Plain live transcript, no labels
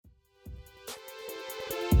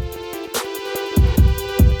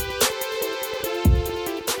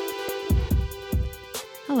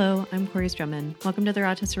I'm Corey Strumman. Welcome to the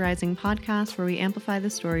Rochester Rising podcast, where we amplify the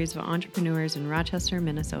stories of entrepreneurs in Rochester,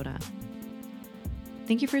 Minnesota.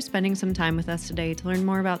 Thank you for spending some time with us today to learn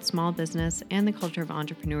more about small business and the culture of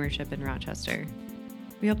entrepreneurship in Rochester.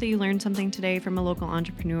 We hope that you learned something today from a local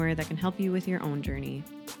entrepreneur that can help you with your own journey.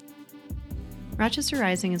 Rochester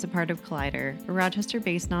Rising is a part of Collider, a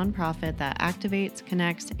Rochester-based nonprofit that activates,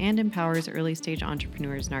 connects, and empowers early-stage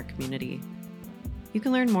entrepreneurs in our community. You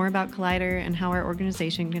can learn more about Collider and how our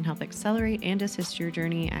organization can help accelerate and assist your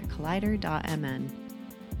journey at collider.mn.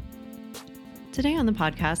 Today on the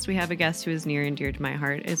podcast, we have a guest who is near and dear to my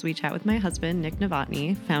heart as we chat with my husband, Nick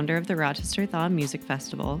Novotny, founder of the Rochester Thaw Music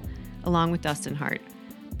Festival, along with Dustin Hart.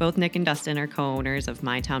 Both Nick and Dustin are co-owners of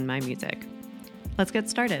My Town, My Music. Let's get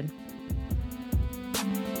started.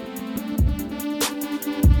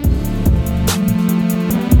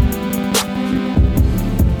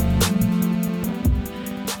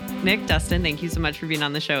 Nick, Dustin, thank you so much for being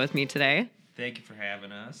on the show with me today. Thank you for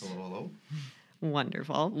having us. Hello.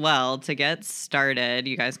 Wonderful. Well, to get started,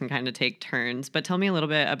 you guys can kind of take turns, but tell me a little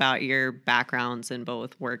bit about your backgrounds in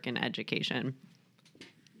both work and education.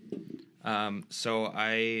 So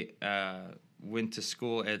I went to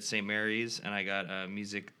school at St. Mary's, and I got a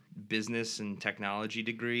music business and technology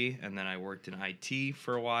degree, and then I worked in IT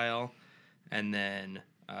for a while, and then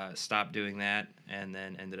stopped doing that, and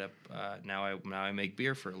then ended up now I make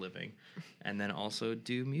beer for a living, and then also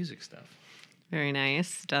do music stuff. Very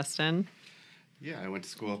nice. Dustin? Yeah, I went to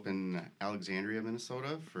school up in Alexandria,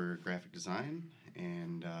 Minnesota for graphic design,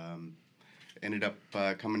 and ended up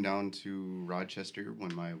coming down to Rochester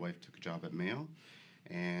when my wife took a job at Mayo,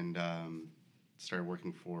 and started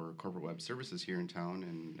working for Corporate Web Services here in town,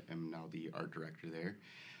 and am now the art director there.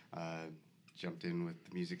 Jumped in with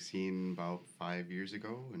the music scene about 5 years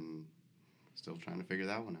ago, and still trying to figure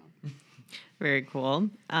that one out. Very cool.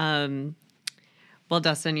 Well,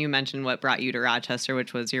 Dustin, you mentioned what brought you to Rochester,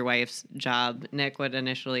 which was your wife's job. Nick, what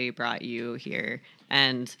initially brought you here?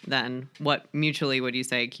 And then what mutually would you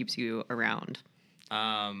say keeps you around?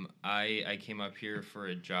 I came up here for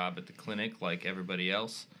a job at the clinic like everybody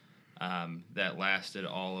else. That lasted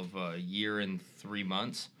all of a year and 3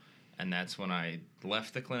 months. And that's when I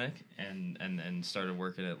left the clinic and started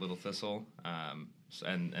working at Little Thistle.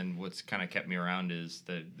 And what's kind of kept me around is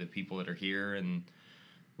the people that are here, and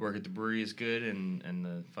work at the brewery is good, and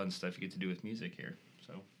the fun stuff you get to do with music here.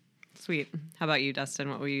 So Sweet. How about you, Dustin?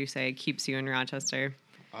 What would you say keeps you in Rochester?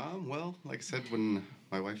 Well, like I said, when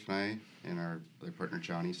my wife and I and our other partner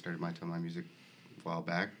Johnny started My Town, My Music a while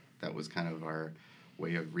back, that was kind of our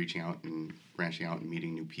way of reaching out and branching out and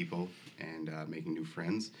meeting new people and making new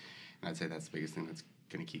friends. And I'd say that's the biggest thing that's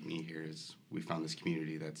going to keep me here is we found this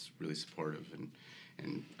community that's really supportive,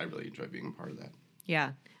 and I really enjoy being a part of that.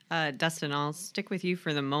 Yeah. Dustin, I'll stick with you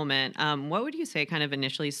for the moment. What would you say kind of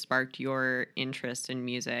initially sparked your interest in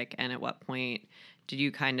music, and at what point did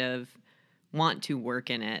you kind of want to work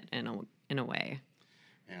in it in a way?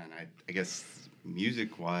 And I guess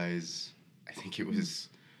music-wise, I think it was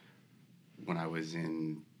when I was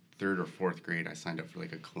in 3rd or 4th grade, I signed up for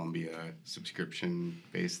like a Columbia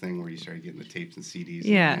subscription-based thing where you started getting the tapes and CDs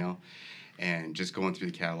in the mail, and just going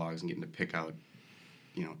through the catalogs and getting to pick out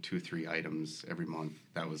 2-3 items every month.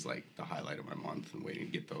 That was like the highlight of my month, and waiting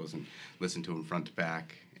to get those and listen to them front to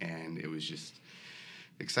back. And it was just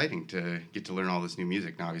exciting to get to learn all this new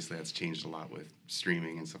music. Now, obviously, that's changed a lot with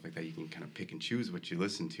streaming and stuff like that. You can kind of pick and choose what you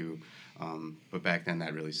listen to. But back then,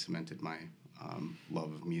 that really cemented my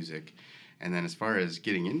love of music. And then as far as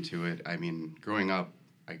getting into it, I mean, growing up,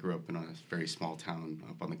 I grew up in a very small town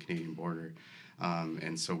up on the Canadian border.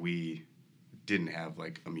 And so we didn't have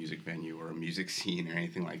like a music venue or a music scene or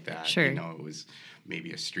anything like that. Sure. It was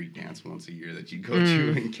maybe a street dance once a year that you'd go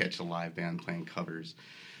to and catch a live band playing covers.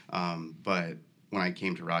 But when I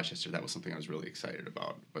came to Rochester, that was something I was really excited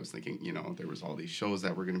about. I was thinking, there was all these shows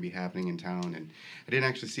that were going to be happening in town, and I didn't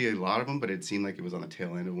actually see a lot of them, but it seemed like it was on the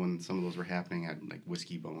tail end of when some of those were happening at like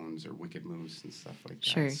Whiskey Bones or Wicked Moose and stuff like that.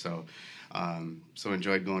 Sure. So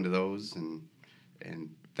enjoyed going to those, and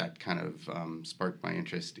that kind of sparked my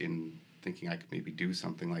interest in thinking I could maybe do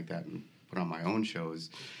something like that and put on my own shows,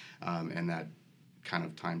 and that kind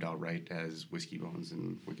of timed out right as Whiskey Bones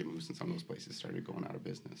and Wicked Moose and some of those places started going out of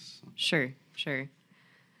business. So. Sure.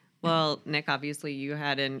 Well, Nick, obviously you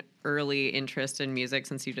had an early interest in music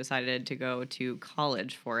since you decided to go to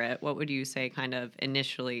college for it. What would you say kind of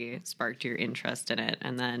initially sparked your interest in it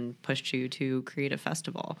and then pushed you to create a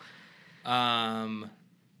festival? Yeah,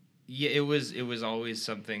 it was always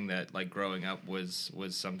something that, like, growing up was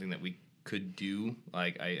something that we could do.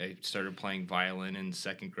 Like, I started playing violin in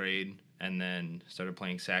 2nd grade, and then started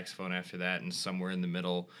playing saxophone after that, and somewhere in the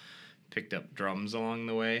middle picked up drums along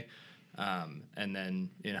the way. And then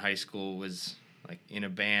in high school was like in a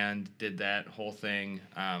band, did that whole thing,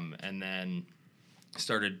 and then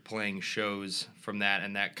started playing shows from that,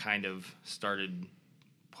 and that kind of started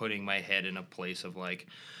putting my head in a place of like,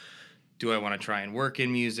 do I want to try and work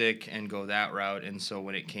in music and go that route? And so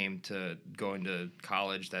when it came to going to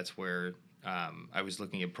college, that's where I was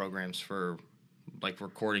looking at programs for like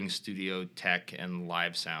recording studio tech and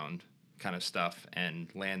live sound kind of stuff, and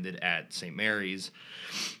landed at St. Mary's,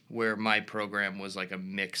 where my program was like a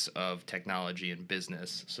mix of technology and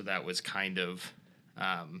business. So that was kind of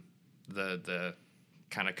the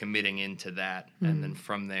kind of committing into that. Mm-hmm. And then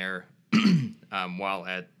from there, while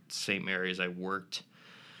at St. Mary's, I worked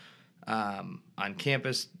on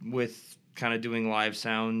campus with kind of doing live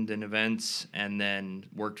sound and events, and then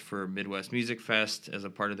worked for Midwest Music Fest as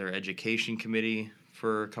a part of their education committee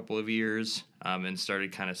for a couple of years, and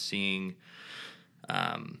started kind of seeing,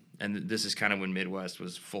 and this is kind of when Midwest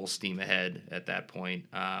was full steam ahead at that point,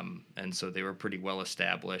 and so they were pretty well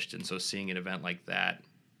established, and so seeing an event like that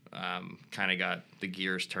kind of got the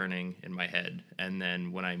gears turning in my head. And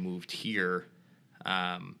then when I moved here,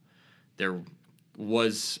 there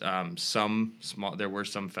was there were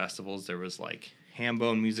some festivals. There was like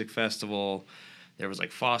Hambone Music Festival, there was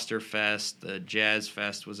like Foster Fest, the Jazz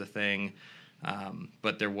Fest was a thing.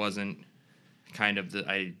 But there wasn't kind of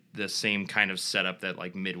the same kind of setup that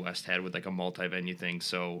like Midwest had with like a multi-venue thing.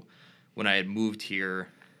 So when I had moved here,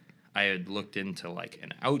 I had looked into like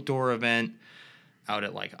an outdoor event out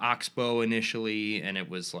at like Oxbow initially, and it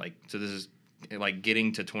was like, so this is like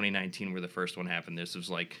getting to 2019 where the first one happened. This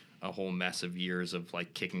was like a whole mess of years of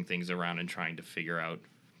like kicking things around and trying to figure out,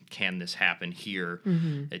 can this happen here?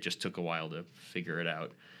 Mm-hmm. It just took a while to figure it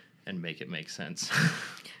out and make it make sense.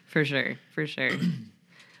 For sure.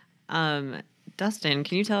 Dustin,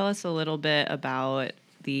 can you tell us a little bit about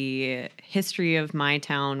the history of My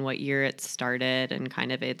Town, what year it started, and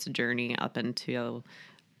kind of its journey up until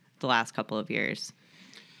the last couple of years?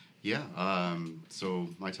 Yeah. So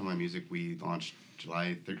My Town, My Music, we launched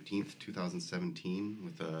July 13th, 2017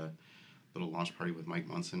 with a little launch party with Mike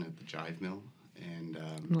Munson at the Jive Mill. And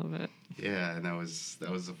love it. Yeah, and that was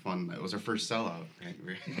a fun. It was our first sellout. Right?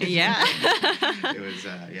 Yeah. It was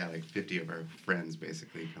like 50 of our friends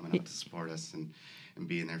basically coming out to support us and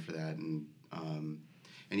being there for that. And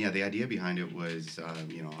yeah, the idea behind it was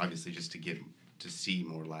obviously just to get to see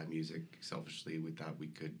more live music. Selfishly, we thought we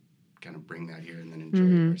could kind of bring that here and then enjoy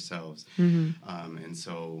it ourselves. Mm-hmm. And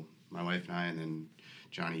so my wife and I, and then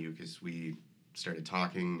Johnny Yukis, we started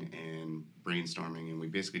talking and brainstorming, and we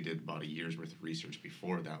basically did about a year's worth of research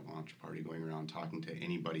before that launch party, going around talking to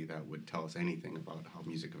anybody that would tell us anything about how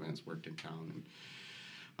music events worked in town.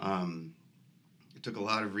 And it took a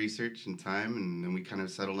lot of research and time, and then we kind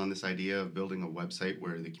of settled on this idea of building a website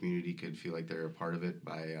where the community could feel like they're a part of it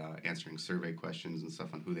by answering survey questions and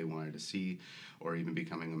stuff on who they wanted to see, or even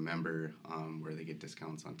becoming a member where they get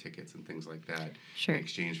discounts on tickets and things like that. Sure. In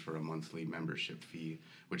exchange for a monthly membership fee,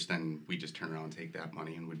 which then we just turn around and take that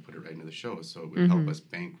money and would put it right into the show. So it would help us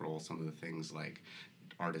bankroll some of the things like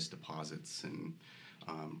artist deposits and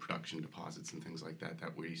production deposits and things like that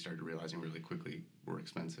we started realizing really quickly were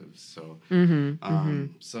expensive. So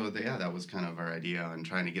that was kind of our idea on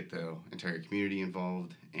trying to get the entire community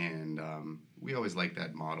involved. And we always like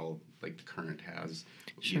that model, like the Current has.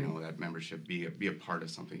 Sure. That membership, be a part of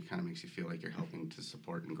something. It kind of makes you feel like you're helping to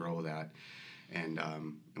support and grow that. And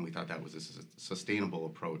we thought that was a sustainable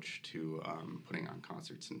approach to putting on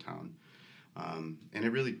concerts in town. And it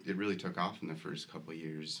really took off in the first couple of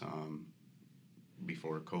years.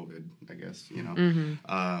 Before COVID, I guess,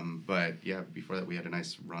 but yeah, before that we had a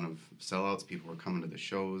nice run of sellouts. People were coming to the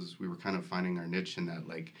shows. We were kind of finding our niche in that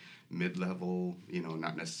like mid-level,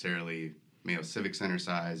 not necessarily Mayo Civic Center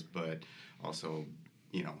size, but also,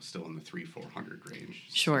 still in the 300-400 range.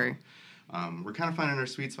 Sure. So, we're kind of finding our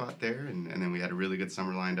sweet spot there, and then we had a really good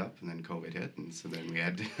summer lined up, and then COVID hit, and so then we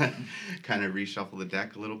had to kind of reshuffle the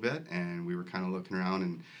deck a little bit, and we were kind of looking around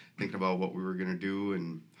and thinking about what we were going to do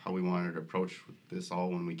and how we wanted to approach this all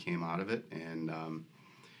when we came out of it. And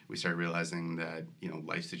we started realizing that,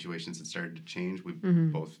 life situations had started to change. We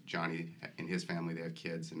both, Johnny and his family, they have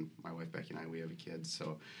kids, and my wife Becky and I, we have a kid.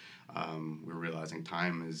 So we were realizing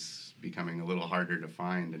time is becoming a little harder to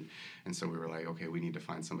find. And so we were like, okay, we need to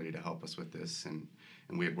find somebody to help us with this. And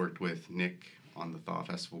we had worked with Nick on the Thaw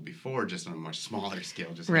Festival before, just on a much smaller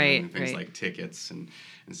scale, just handling things like tickets and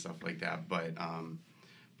stuff like that.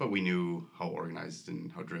 But we knew how organized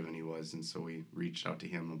and how driven he was, and so we reached out to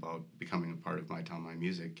him about becoming a part of My Town, My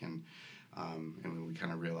Music, and we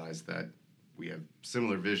kind of realized that we have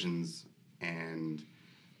similar visions and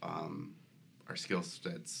are our skill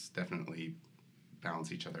sets definitely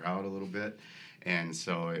balance each other out a little bit. And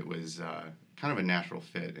so it was kind of a natural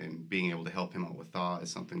fit, and being able to help him out with Thaw is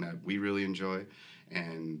something that we really enjoy.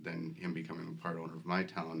 And then him becoming a part owner of My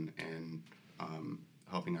Town and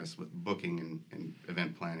helping us with booking and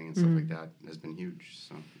event planning and stuff like that has been huge.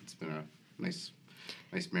 So it's been a nice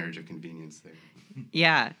marriage of convenience there.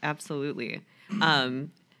 Yeah, absolutely.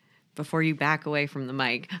 Before you back away from the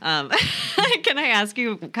mic, can I ask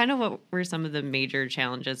you kind of what were some of the major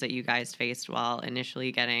challenges that you guys faced while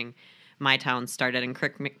initially getting My Town started? And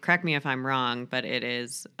correct me if I'm wrong, but it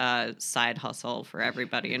is a side hustle for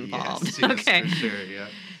everybody involved. Yes, okay. For sure.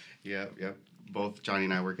 Yeah. Both Johnny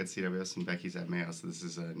and I work at CWS and Becky's at Mayo, so this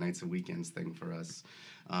is a nights and weekends thing for us.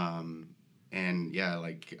 And yeah,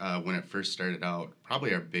 when it first started out,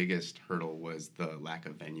 probably our biggest hurdle was the lack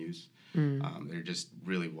of venues. There just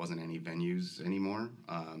really wasn't any venues anymore.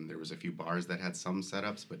 There was a few bars that had some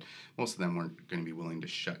setups, but most of them weren't going to be willing to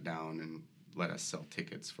shut down and let us sell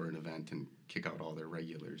tickets for an event and kick out all their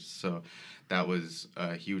regulars. So that was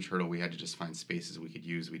a huge hurdle. We had to just find spaces we could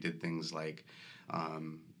use. We did things like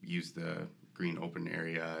use the green open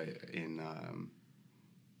area in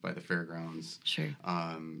by the fairgrounds. Sure.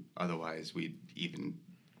 Otherwise, we'd even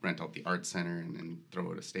rent out the art center and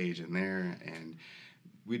throw a stage in there, and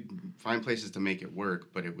we'd find places to make it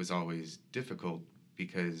work, but it was always difficult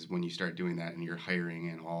because when you start doing that and you're hiring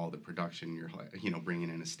in all the production, you're bringing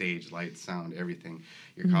in a stage, lights, sound, everything,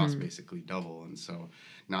 your costs basically double. And so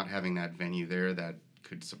not having that venue there that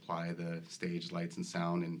could supply the stage, lights, and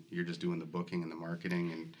sound, and you're just doing the booking and the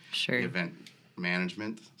marketing and the event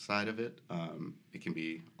management side of it, it can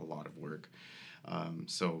be a lot of work.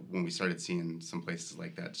 So when we started seeing some places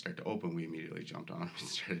like that start to open, we immediately jumped on them and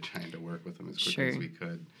started trying to work with them as quickly as we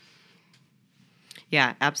could.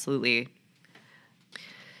 Yeah, absolutely.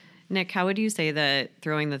 Nick, how would you say that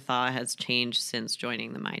Throwing the Thaw has changed since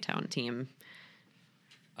joining the My Town team?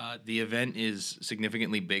 The event is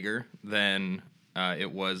significantly bigger than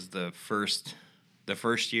it was the first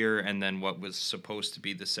year, and then what was supposed to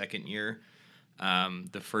be the second year.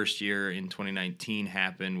 The first year in 2019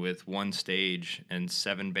 happened with one stage and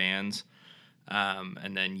 7 bands,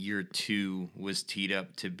 and then year 2 was teed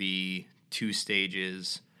up to be 2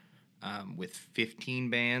 stages with 15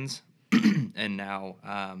 bands, and now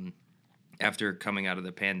after coming out of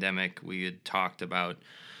the pandemic, we had talked about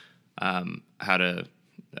how to.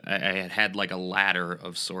 I had like a ladder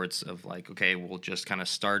of sorts of like, okay, we'll just kind of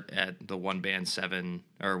start at the one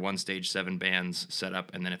stage 7 bands set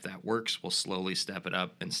up, and then if that works, we'll slowly step it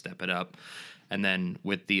up, and then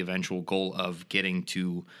with the eventual goal of getting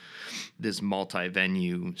to this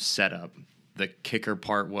multi-venue setup. The kicker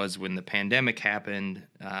part was when the pandemic happened,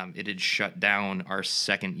 it had shut down our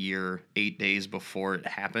second year 8 days before it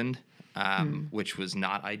happened, which was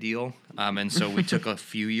not ideal, and so we took a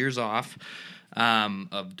few years off.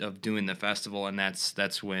 Of doing the festival, and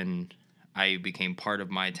that's when I became part of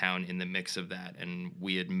My Town in the mix of that, and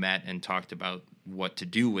we had met and talked about what to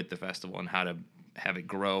do with the festival and how to have it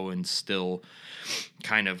grow and still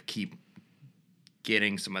kind of keep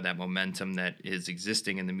getting some of that momentum that is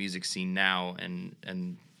existing in the music scene now, and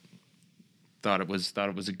thought it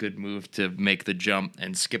was a good move to make the jump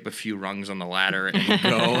and skip a few rungs on the ladder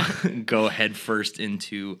and go head first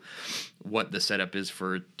into what the setup is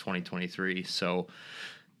for 2023. So,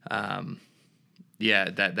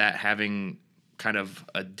 that having kind of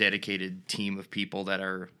a dedicated team of people that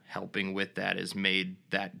are helping with that has made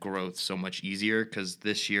that growth so much easier, because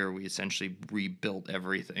this year we essentially rebuilt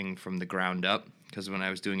everything from the ground up, because when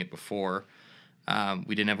I was doing it before,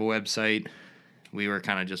 we didn't have a website. We were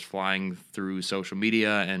kind of just flying through social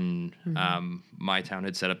media, and My Town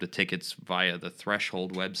had set up the tickets via the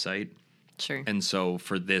Threshold website. Sure. And so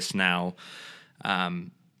for this now,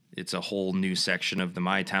 it's a whole new section of the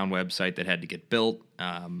My Town website that had to get built.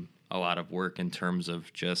 A lot of work in terms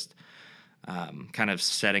of just kind of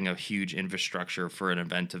setting a huge infrastructure for an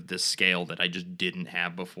event of this scale that I just didn't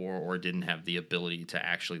have before, or didn't have the ability to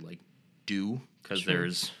actually do, because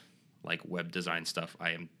there's like web design stuff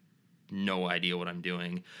I am no idea what I'm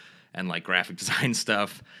doing, and like graphic design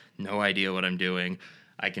stuff, no idea what I'm doing.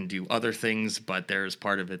 I can do other things, but there's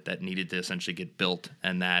part of it that needed to essentially get built,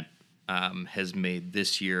 and that has made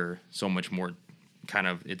this year so much more kind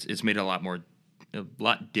of, it's made a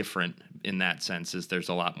lot different in that sense, is there's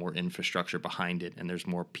a lot more infrastructure behind it, and there's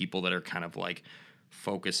more people that are kind of like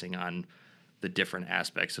focusing on the different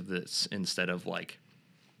aspects of this, instead of like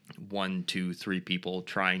 1, 2, 3 people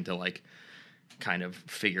trying to like kind of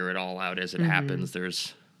figure it all out as it happens.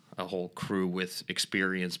 There's a whole crew with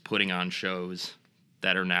experience putting on shows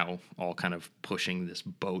that are now all kind of pushing this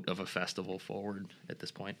boat of a festival forward at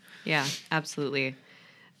this point. Yeah, absolutely.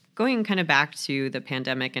 Going kind of back to the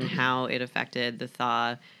pandemic and how it affected the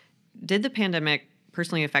Thaw, did the pandemic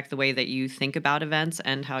personally affect the way that you think about events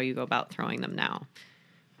and how you go about throwing them now?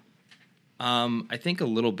 I think a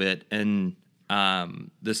little bit, in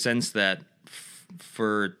the sense that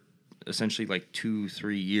for essentially like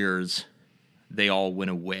 2-3 years, they all went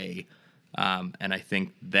away. And I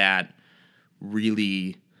think that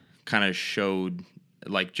really kind of showed,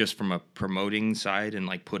 like, just from a promoting side and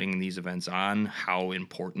like putting these events on, how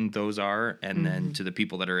important those are. And then to the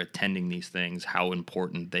people that are attending these things, how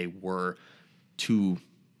important they were to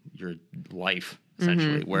your life,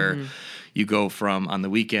 essentially, where you go from, on the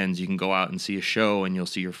weekends, you can go out and see a show and you'll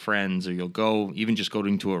see your friends, or you'll go even just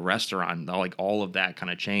going to a restaurant. Like, all of that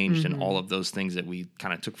kind of changed, and all of those things that we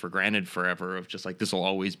kind of took for granted forever, of just like, this will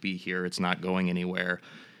always be here, it's not going anywhere,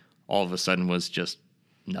 all of a sudden was just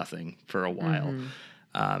nothing for a while.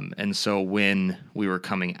 And so when we were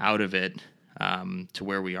coming out of it to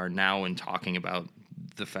where we are now and talking about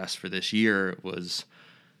the fest for this year, it was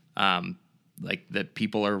like that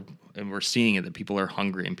people are, and we're seeing it, that people are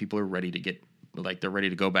hungry and people are ready to get, like, they're ready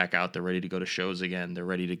to go back out, they're ready to go to shows again, they're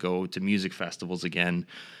ready to go to music festivals again.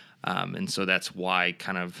 And so that's why,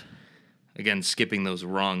 kind of, again, skipping those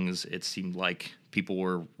rungs, it seemed like people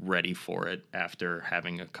were ready for it after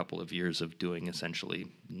having a couple of years of doing essentially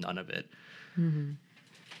none of it.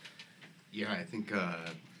 Yeah, I think,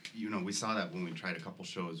 we saw that when we tried a couple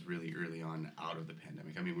shows really early on out of the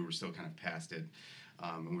pandemic. I mean, we were still kind of past it,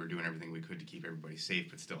 and we were doing everything we could to keep everybody safe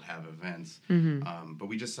but still have events. But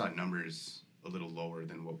we just saw numbers a little lower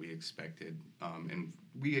than what we expected. And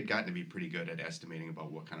we had gotten to be pretty good at estimating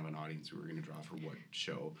about what kind of an audience we were going to draw for what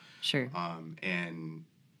show. Sure. And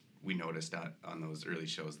we noticed that on those early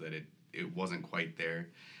shows that it wasn't quite there.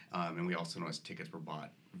 And we also noticed tickets were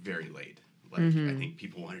bought very late. Like, I think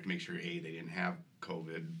people wanted to make sure, they didn't have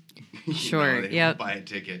COVID. Sure, They didn't buy a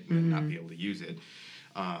ticket and then not be able to use it.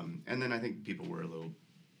 And then I think people were a little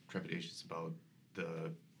trepidatious about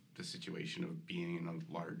the situation of being in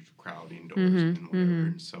a large crowd indoors and whatever.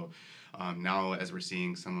 And so now, as we're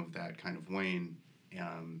seeing some of that kind of wane,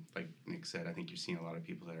 like Nick said, I think you're seeing a lot of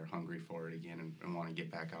people that are hungry for it again and want to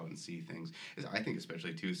get back out and see things. I think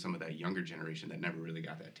especially, too, some of that younger generation that never really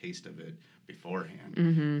got that taste of it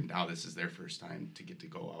beforehand. Now this is their first time to get to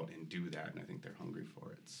go out and do that, and I think they're hungry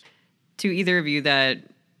for it. To either of you that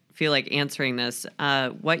feel like answering this,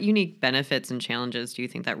 what unique benefits and challenges do you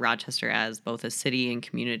think that Rochester, as both a city and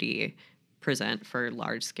community, present for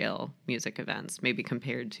large-scale music events, maybe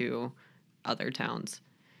compared to other towns?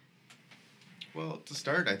 Well, to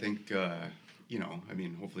start, I think,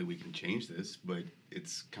 hopefully we can change this, but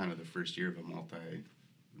it's kind of the first year of a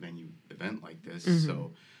multi-venue event like this.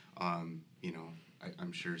 So,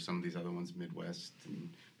 I'm sure some of these other ones, Midwest and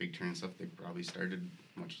Big Turn and stuff, they probably started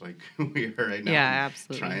much like we are right now. Yeah,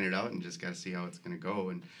 absolutely. Trying it out and just got to see how it's going to go.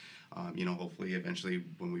 And, hopefully eventually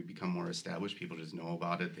when we become more established, people just know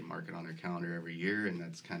about it. They mark it on their calendar every year, and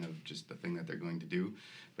that's kind of just the thing that they're going to do.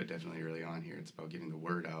 But definitely early on here, it's about getting the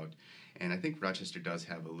word out. And I think Rochester does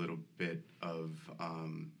have a little bit of,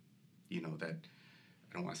 that,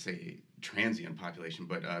 I don't want to say transient population,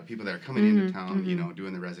 but people that are coming into town,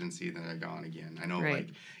 doing the residency, then they're gone again. I know, like,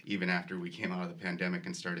 even after we came out of the pandemic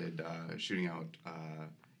and started shooting out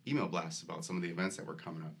email blasts about some of the events that were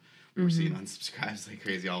coming up, we were seeing unsubscribes like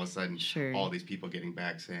crazy all of a sudden. Sure. All these people getting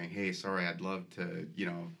back saying, hey, sorry, I'd love to,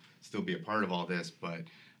 still be a part of all this, but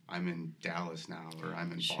I'm in Dallas now, or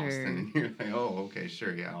I'm in Boston, and you're like, oh, okay,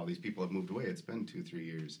 sure, yeah, all these people have moved away. It's been 2-3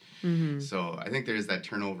 years. So I think there's that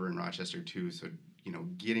turnover in Rochester, too. So,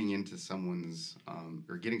 getting into someone's,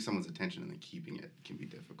 or getting someone's attention and then keeping it can be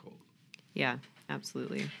difficult. Yeah,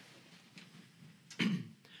 absolutely.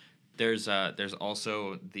 There's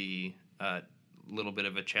also the little bit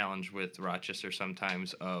of a challenge with Rochester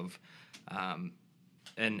sometimes of,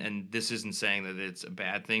 and this isn't saying that it's a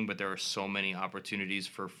bad thing, but there are so many opportunities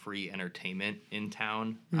for free entertainment in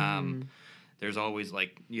town. There's always,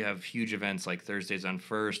 like, you have huge events like Thursdays on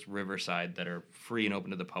First, Riverside, that are free and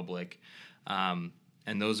open to the public. And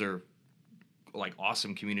those are, like,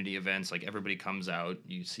 awesome community events. Like, everybody comes out.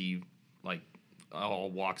 You see, like,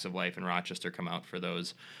 all walks of life in Rochester come out for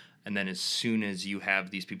those. And then as soon as you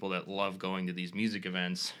have these people that love going to these music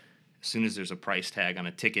events, as soon as there's a price tag on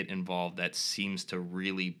a ticket involved, that seems to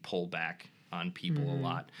really pull back on people a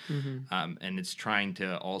lot. And it's trying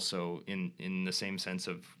to also, in the same sense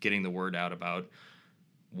of getting the word out about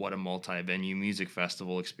what a multi-venue music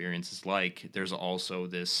festival experience is like, there's also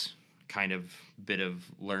this kind of bit of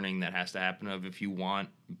learning that has to happen of, if you want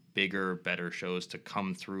bigger, better shows to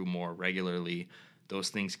come through more regularly, those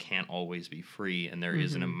things can't always be free, and there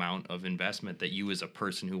is an amount of investment that you as a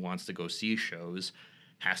person who wants to go see shows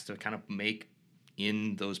has to kind of make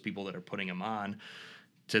in those people that are putting them on,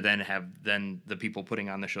 to then the people putting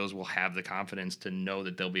on the shows will have the confidence to know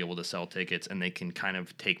that they'll be able to sell tickets, and they can kind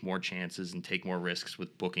of take more chances and take more risks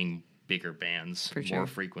with booking bigger bands more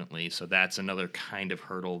frequently. So that's another kind of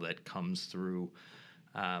hurdle that comes through,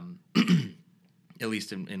 at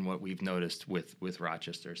least in what we've noticed with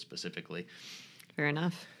Rochester specifically. Fair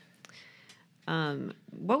enough.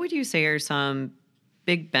 What would you say are some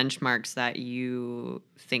big benchmarks that you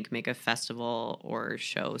think make a festival or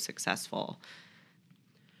show successful?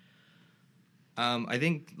 I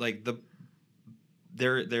think like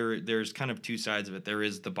there's kind of two sides of it. There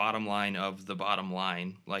is the bottom line of the bottom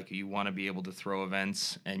line. Like, you want to be able to throw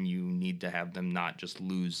events, and you need to have them not just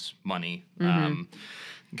lose money.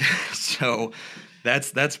 So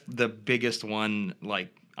that's the biggest one,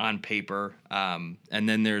 like, on paper. And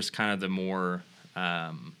then there's kind of the more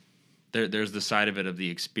there's the side of it of the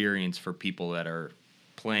experience for people that are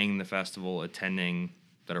playing the festival, attending,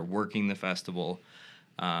 that are working the festival.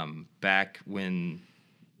 Back when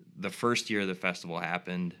the first year the festival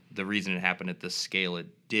happened, the reason it happened at the scale it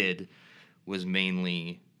did was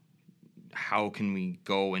mainly how can we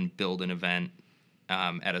go and build an event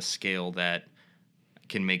at a scale that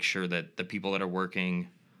can make sure that the people that are working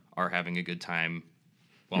are having a good time,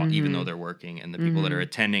 well, even though they're working, and the people that are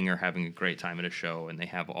attending are having a great time at a show, and they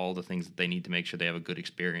have all the things that they need to make sure they have a good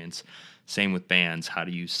experience. Same with bands. How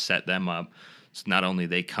do you set them up so not only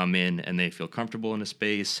they come in and they feel comfortable in a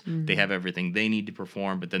space, they have everything they need to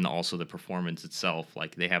perform, but then also the performance itself,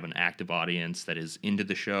 like they have an active audience that is into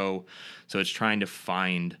the show. So it's trying to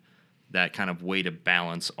find that kind of way to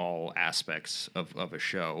balance all aspects of a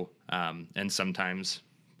show. And sometimes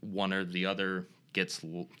one or the other gets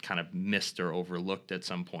kind of missed or overlooked at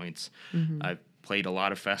some points. I've played a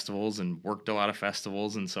lot of festivals and worked a lot of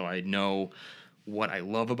festivals, and so I know what I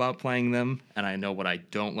love about playing them, and I know what I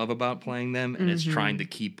don't love about playing them, and it's trying to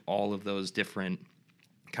keep all of those different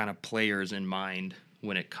kind of players in mind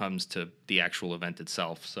when it comes to the actual event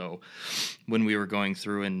itself. So when we were going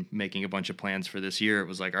through and making a bunch of plans for this year, it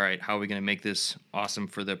was like, all right, how are we going to make this awesome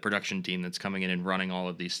for the production team that's coming in and running all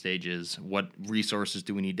of these stages? What resources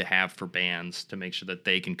do we need to have for bands to make sure that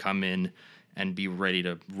they can come in and be ready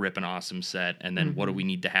to rip an awesome set? And then what do we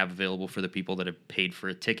need to have available for the people that have paid for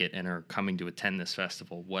a ticket and are coming to attend this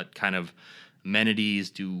festival? What kind of amenities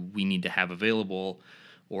do we need to have available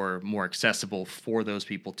or more accessible for those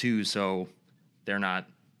people too, so they're not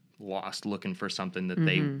lost looking for something that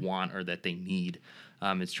they want or that they need?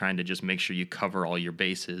 It's trying to just make sure you cover all your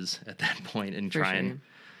bases at that point and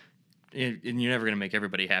and you're never going to make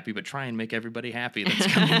everybody happy, but try and make everybody happy that's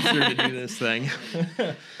coming through to do this thing.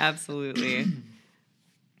 Absolutely.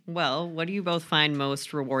 Well, what do you both find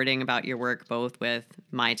most rewarding about your work, both with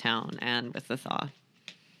My Town and with the Thaw?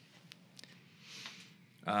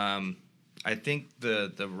 I think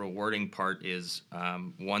the rewarding part is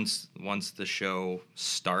once the show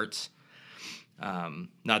starts,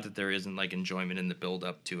 not that there isn't like enjoyment in the build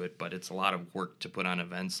up to it, but it's a lot of work to put on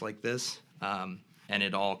events like this. And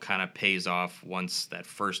it all kind of pays off once that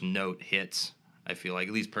first note hits. I feel like,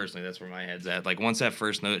 at least personally, that's where my head's at. Like, once that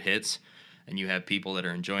first note hits and you have people that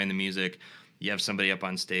are enjoying the music, you have somebody up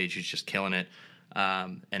on stage who's just killing it,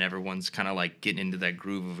 and everyone's kind of like getting into that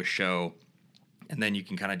groove of a show, and then you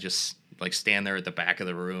can kind of just like stand there at the back of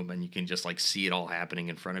the room and you can just like see it all happening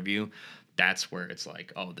in front of you. That's where it's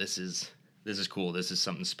like, oh, this is cool. This is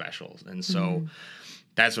something special. And so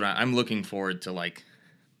that's what I'm looking forward to, like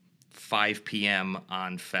 5 p.m.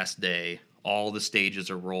 on Fest Day. All the stages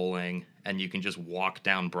are rolling, and you can just walk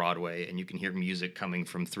down Broadway, and you can hear music coming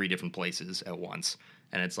from 3 different places at once.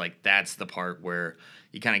 And it's like, that's the part where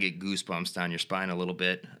you kind of get goosebumps down your spine a little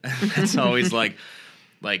bit. It's always like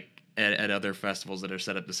at other festivals that are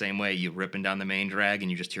set up the same way, you're ripping down the main drag, and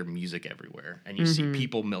you just hear music everywhere. And you see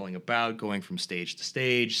people milling about, going from stage to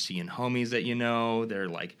stage, seeing homies that you know. They're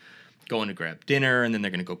like going to grab dinner, and then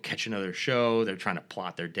they're going to go catch another show. They're trying to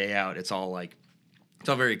plot their day out. It's all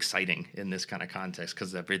very exciting in this kind of context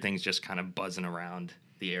because everything's just kind of buzzing around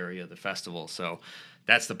the area of the festival. So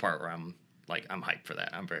that's the part where I'm hyped for that.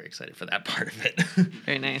 I'm very excited for that part of it.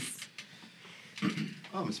 Very nice.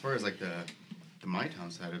 As far as like the My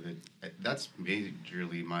Town side of it, that's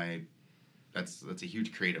majorly that's a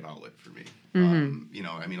huge creative outlet for me.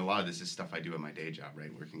 A lot of this is stuff I do at my day job, right?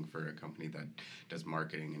 Working for a company that does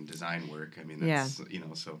marketing and design work. That's,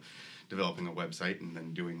 so developing a website and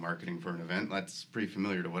then doing marketing for an event, that's pretty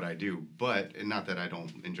familiar to what I do. But, and not that I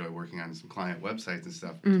don't enjoy working on some client websites and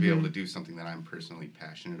stuff, but to be able to do something that I'm personally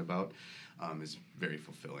passionate about is very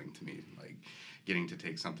fulfilling to me. Like, getting to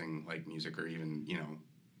take something like music or even,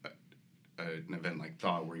 an event like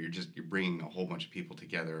Thaw where you're bringing a whole bunch of people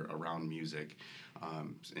together around music,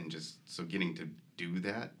 and just so getting to do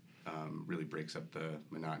that really breaks up the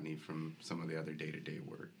monotony from some of the other day-to-day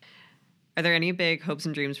work. Are there any big hopes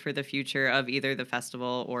and dreams for the future of either the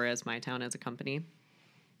festival or as My Town as a company?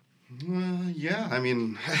 Yeah, I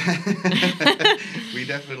mean, we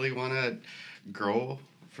definitely want to grow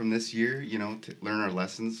from this year, to learn our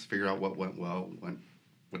lessons, figure out what went well,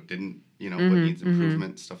 what didn't, what needs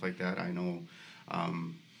improvement, stuff like that. I know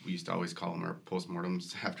we used to always call them our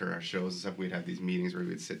postmortems after our shows and stuff. We'd have these meetings where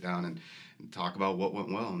we'd sit down and talk about what went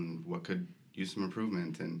well and what could use some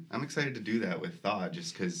improvement. And I'm excited to do that with Thaw,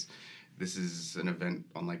 just because this is an event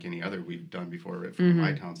unlike any other we've done before, right, from a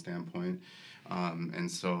My Town standpoint. And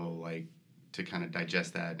so, like, to kind of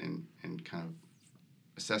digest that and kind of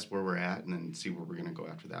assess where we're at and then see where we're going to go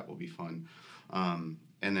after that will be fun.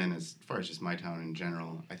 And then as far as just My Town in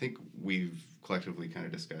general, I think we've collectively kind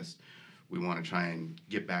of discussed we want to try and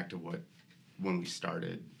get back to when we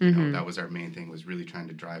started. That was our main thing, was really trying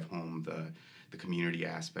to drive home the community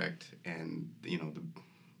aspect and, the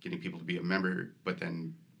getting people to be a member, but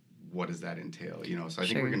then what does that entail? So I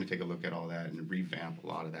think we're going to take a look at all that and revamp a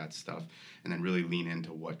lot of that stuff and then really lean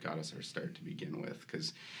into what got us our start to begin with.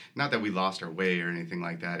 Because not that we lost our way or anything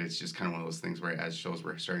like that. It's just kind of one of those things where as shows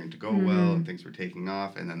were starting to go well and things were taking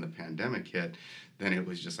off and then the pandemic hit, then it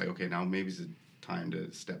was just like, okay, now maybe it's time to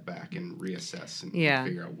step back and reassess and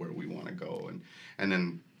figure out where we want to go. And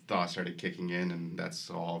then Thaw started kicking in, and that's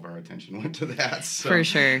all of our attention went to that. So, for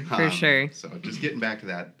sure. So just getting back to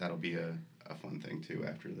that, that'll be a fun thing too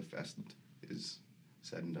after the fest is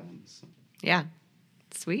said and done. So. Yeah,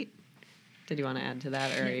 sweet. Did you want to add to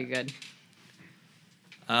that, or are you good?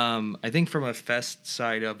 I think from a fest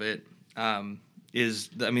side of it,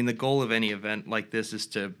 the goal of any event like this is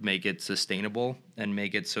to make it sustainable and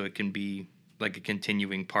make it so it can be like a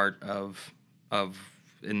continuing part of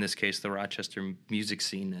in this case the Rochester music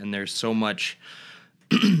scene. And there's so much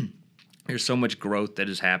growth that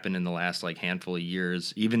has happened in the last handful of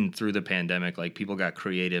years, even through the pandemic. Like, people got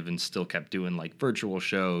creative and still kept doing virtual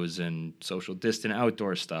shows and social distant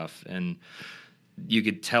outdoor stuff. And you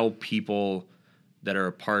could tell people that are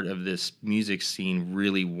a part of this music scene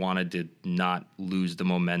really wanted to not lose the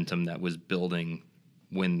momentum that was building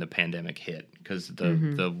when the pandemic hit, because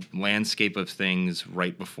the landscape of things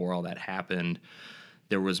right before all that happened,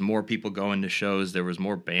 there was more people going to shows. There was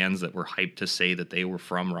more bands that were hyped to say that they were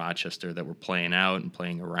from Rochester that were playing out and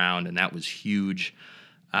playing around, and that was huge.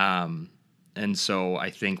 And so I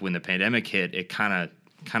think when the pandemic hit, it kind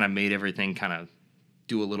of made everything kind of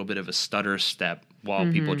do a little bit of a stutter step while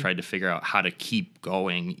people tried to figure out how to keep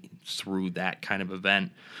going through that kind of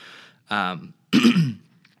event.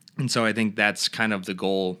 And so I think that's kind of the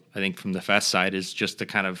goal, I think, from the fest side, is just to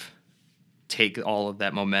kind of take all of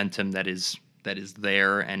that momentum that is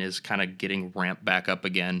there and is kind of getting ramped back up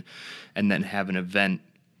again, and then have an event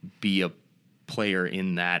be a player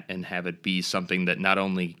in that and have it be something that not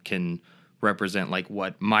only can represent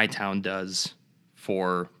what My Town does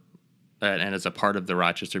for and as a part of the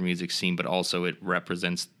Rochester music scene, but also it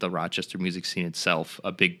represents the Rochester music scene itself.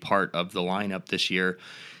 A big part of the lineup this year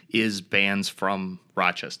is bands from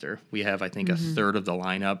Rochester. We have, I think, a third of the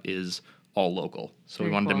lineup is all local. So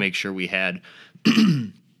we wanted to make sure we had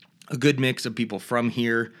a good mix of people from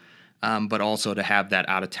here, but also to have that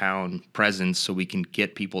out-of-town presence so we can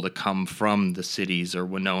get people to come from the cities or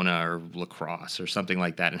Winona or La Crosse or something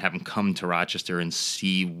like that and have them come to Rochester and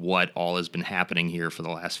see what all has been happening here for the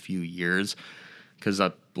last few years, because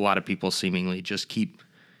a lot of people seemingly just keep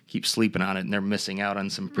sleeping on it, and they're missing out on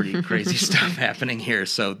some pretty crazy stuff happening here.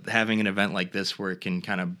 So having an event like this where it can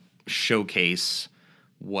kind of showcase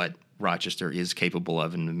what Rochester is capable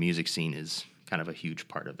of in the music scene is kind of a huge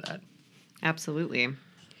part of that. Absolutely.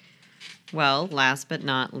 Well, last but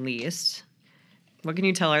not least, what can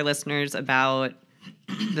you tell our listeners about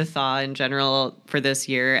the Thaw in general for this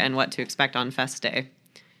year and what to expect on Fest Day?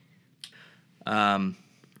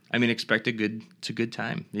 Expect a good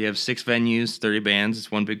time. You have 6 venues, 30 bands. It's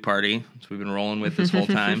one big party. That's what we've been rolling with this whole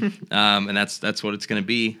time. And that's what it's going to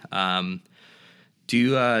be. Do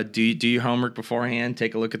your homework beforehand.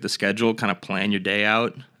 Take a look at the schedule. Kind of plan your day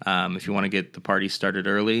out. If you want to get the party started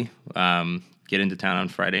early, get into town on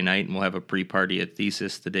Friday night, and we'll have a pre-party at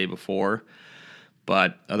Thesis the day before.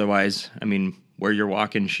 But otherwise, wear your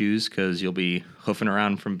walking shoes, because you'll be hoofing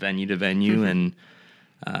around from venue to venue. And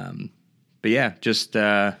but yeah, just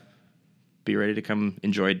be ready to come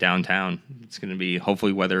enjoy downtown. It's going to be,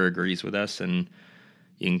 hopefully weather agrees with us, and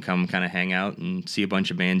you can come kind of hang out and see a bunch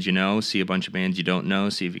of bands see a bunch of bands you don't know,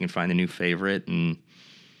 see if you can find a new favorite, and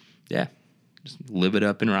yeah, just live it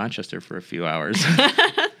up in Rochester for a few hours.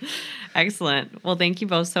 Excellent. Well, thank you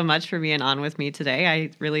both so much for being on with me today.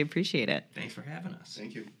 I really appreciate it. Thanks for having us.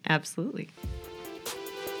 Thank you. Absolutely.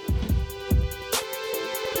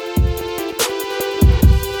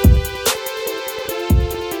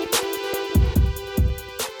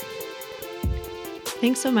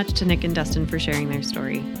 Thanks so much to Nick and Dustin for sharing their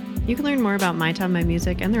story. You can learn more about My Town, My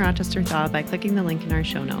Music and the Rochester Thaw by clicking the link in our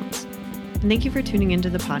show notes. And thank you for tuning into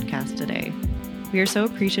the podcast today. We are so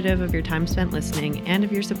appreciative of your time spent listening and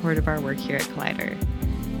of your support of our work here at Collider.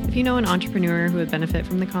 If you know an entrepreneur who would benefit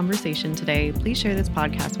from the conversation today, please share this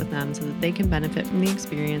podcast with them so that they can benefit from the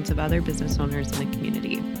experience of other business owners in the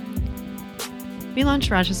community. We launched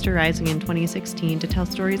Rochester Rising in 2016 to tell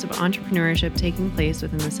stories of entrepreneurship taking place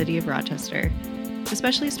within the city of Rochester,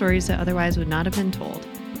 especially stories that otherwise would not have been told,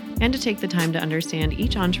 and to take the time to understand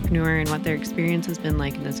each entrepreneur and what their experience has been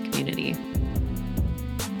like in this community.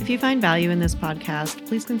 If you find value in this podcast,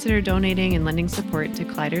 please consider donating and lending support to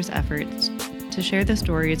Collider's efforts to share the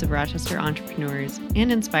stories of Rochester entrepreneurs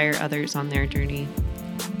and inspire others on their journey.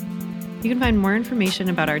 You can find more information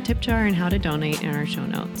about our tip jar and how to donate in our show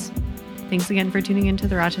notes. Thanks again for tuning into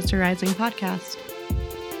the Rochester Rising podcast.